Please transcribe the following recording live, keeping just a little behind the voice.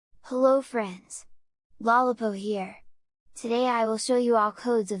Hello friends! Lollipo here! Today I will show you all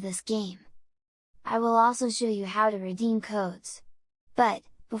codes of this game. I will also show you how to redeem codes. But,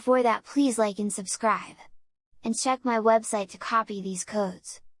 before that please like and subscribe! And check my website to copy these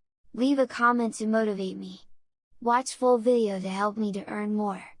codes. Leave a comment to motivate me. Watch full video to help me to earn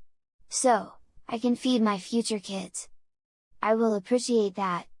more. So, I can feed my future kids. I will appreciate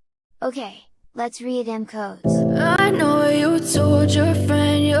that. Okay, let's redeem codes. I know you told your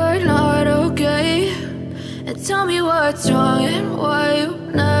friend you're not okay, and tell me what's wrong and why you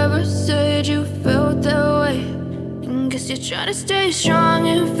never said you felt that way. And guess you're trying to stay strong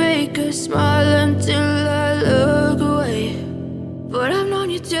and fake a smile until I look away. But I've known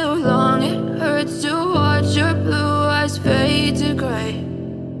you too long, it hurts to watch your blue eyes fade to gray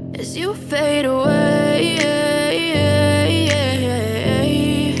as you fade away,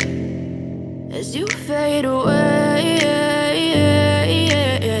 as you fade away.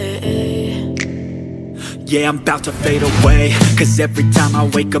 Yeah, I'm about to fade away, cause every time I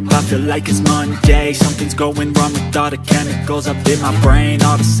wake up I feel like it's Monday. Something's going wrong with all the chemicals up in my brain.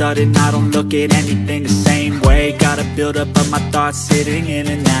 All of a sudden I don't look at anything the same way. Got a build up of my thoughts sitting in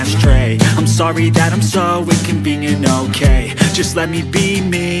an ashtray. I'm sorry that I'm so inconvenient, okay. Just let me be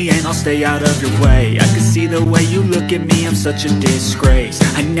me and I'll stay out of your way. I can see the way you look at me, I'm such a disgrace.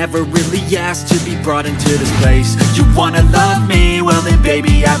 I never really asked to be brought into this place. You wanna love me? Well then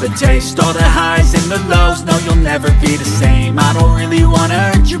baby have a taste. All the highs and the lows, no, you'll never be the same. I don't really wanna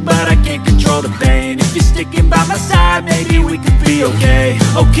hurt you, but I can't control the pain. If you're sticking by my side, maybe we could be okay.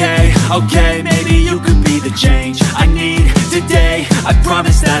 Okay, maybe you could be the change I need today. I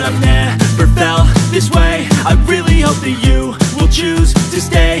promise that I've never felt this way. I really hope that you will choose to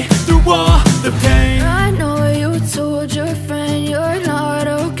stay through all the pain. I know you told your friend you're not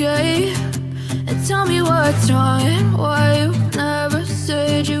okay, and tell me what's wrong and why you never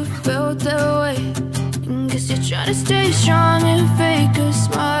said you felt that way. Guess you're trying to stay strong and fake a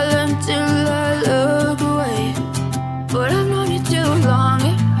smile until I look away. But I've known you too long,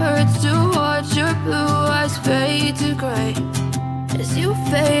 it hurts to watch your blue eyes fade to gray as you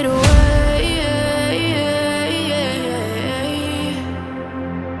fade away,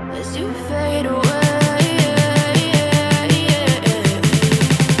 as you fade away.